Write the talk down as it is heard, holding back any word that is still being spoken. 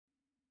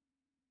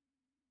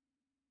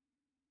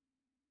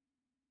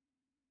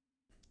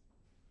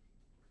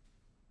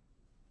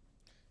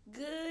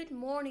Good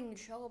morning,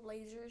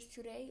 Trailblazers.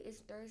 Today is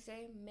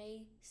Thursday,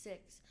 May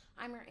 6th.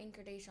 I'm your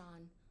anchor,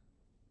 Deshawn.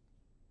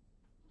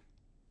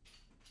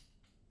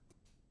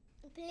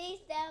 Please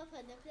stand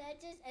for the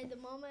pledges and the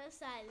moment of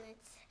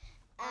silence.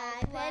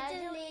 I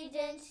pledge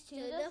allegiance to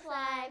the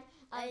flag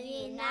of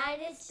the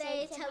United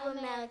States of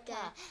America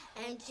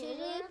and to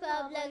the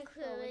republic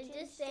for which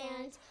it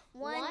stands,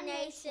 one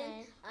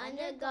nation,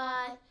 under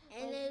God,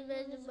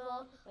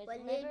 indivisible,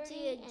 with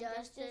liberty and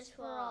justice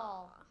for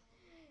all.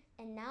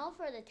 And now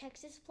for the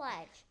Texas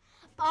Pledge.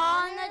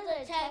 Honor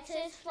the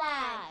Texas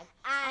flag.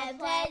 I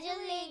pledge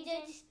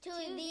allegiance to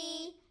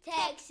thee,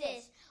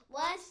 Texas,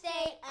 one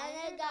state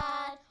under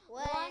God,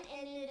 one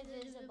and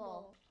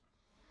indivisible.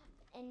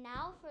 And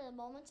now for the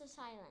moments of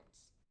silence.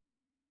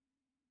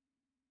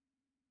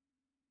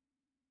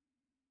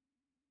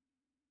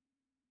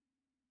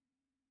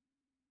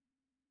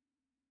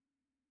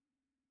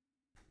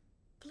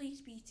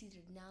 Please be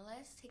seated. Now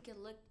let's take a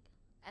look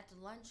at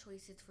the lunch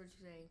choices for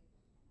today.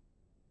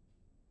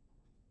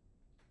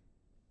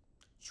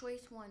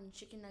 Choice 1,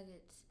 chicken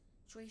nuggets.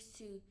 Choice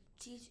 2,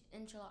 cheese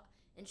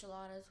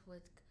enchiladas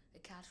with a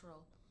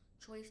casserole.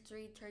 Choice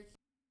 3, turkey.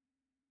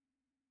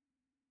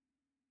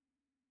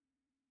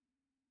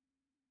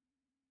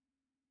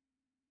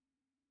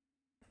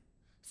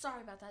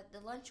 Sorry about that. The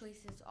lunch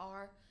choices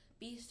are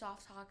beef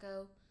soft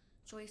taco.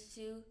 Choice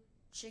 2,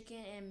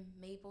 chicken and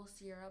maple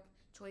syrup.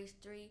 Choice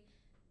 3,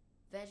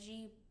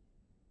 veggie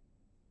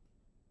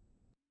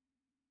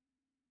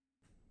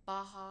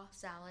Baja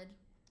salad.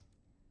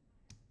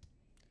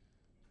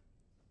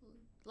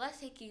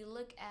 Let's take a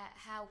look at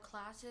how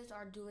classes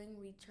are doing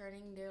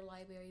returning their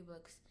library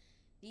books.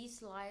 These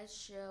slides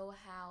show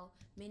how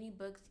many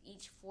books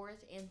each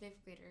 4th and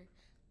 5th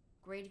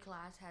grade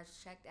class has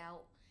checked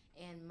out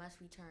and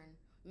must return.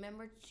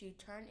 Remember to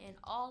turn in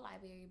all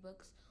library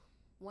books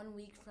 1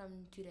 week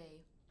from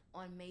today,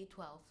 on May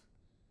 12th.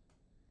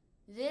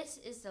 This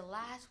is the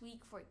last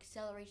week for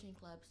Acceleration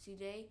Clubs.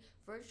 Today,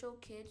 Virtual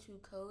Kids Who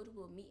Code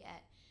will meet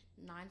at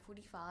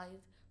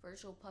 9:45.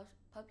 Virtual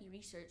Puppy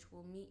Research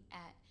will meet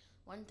at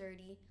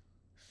 1:30.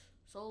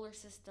 Solar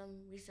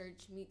System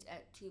Research meets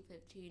at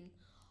 2:15.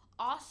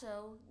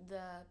 Also,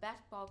 the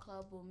Basketball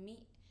Club will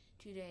meet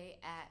today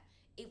at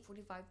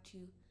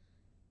 8:45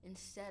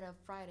 instead of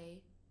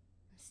Friday.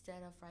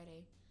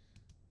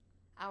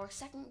 Our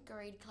 2nd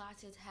grade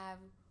classes have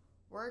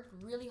worked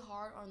really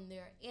hard on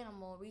their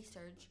animal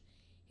research.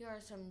 Here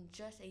are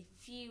just a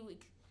few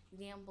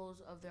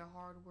examples of their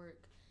hard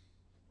work.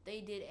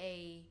 They did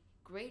a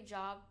great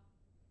job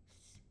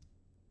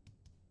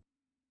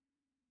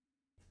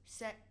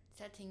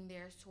setting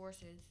their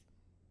sources.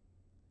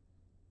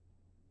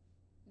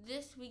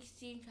 This week's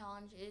theme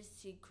challenge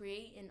is to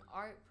create an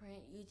art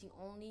print using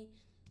only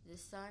the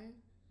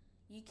sun.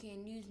 You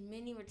can use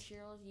many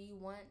materials you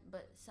want,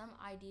 but some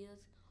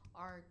ideas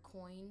are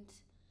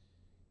coins.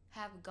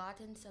 Have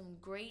gotten some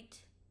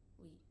great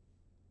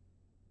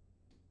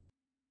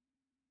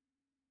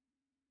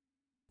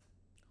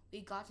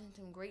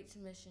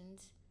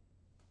submissions.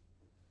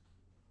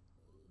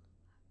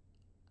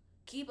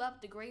 Keep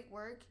up the great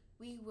work.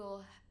 We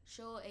will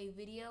show a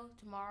video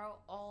tomorrow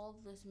all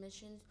the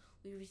submissions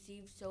we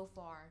received so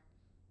far.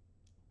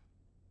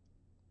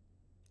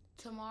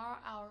 Tomorrow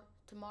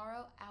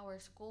our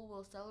school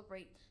will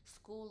celebrate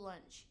School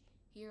Lunch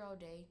Hero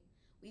Day.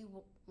 We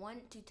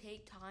want to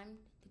take time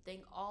to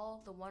thank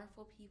all the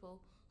wonderful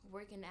people who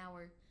work in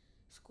our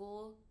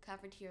school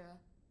cafeteria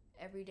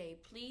every day.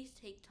 Please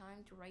take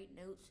time to write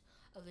notes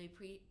of the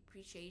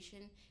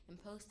appreciation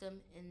and post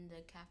them in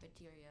the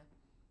cafeteria.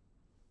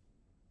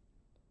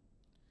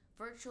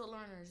 Virtual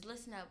learners,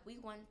 listen up. We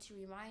want to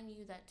remind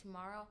you that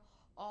tomorrow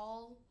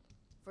all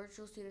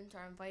virtual students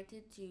are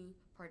invited to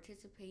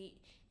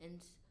participate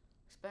in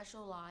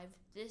Special Live.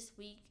 This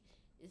week,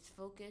 its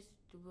focus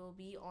will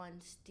be on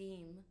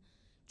STEAM.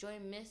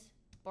 Join Miss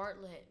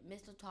Bartlett,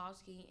 Miss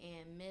Latowski,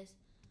 and Miss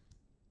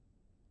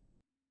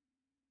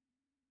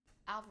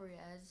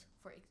Alvarez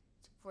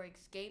for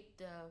Escape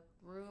the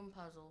Room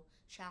Puzzle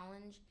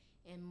Challenge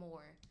and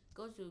more.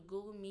 Go to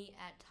Google Meet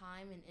at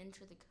time and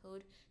enter the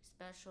code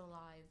Special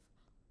Live.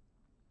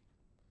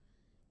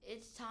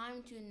 It's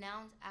time to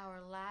announce our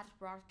last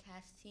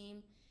broadcast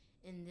team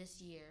in this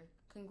year.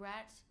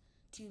 Congrats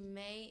to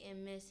May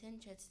and Miss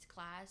Hinchett's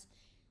class,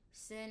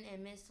 Sin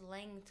and Miss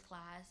Lang's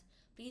class.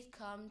 Please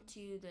come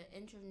to the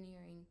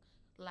engineering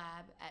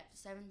lab at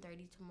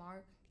 7:30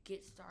 tomorrow to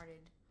get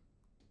started.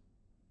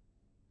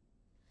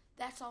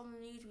 That's all the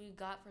news we've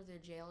got for the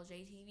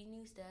JLJ TV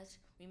News Desk.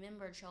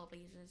 Remember,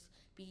 Trailblazers,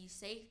 be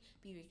safe,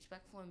 be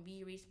respectful, and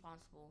be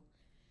responsible.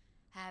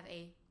 Have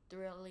a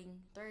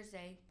thrilling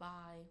Thursday.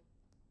 Bye.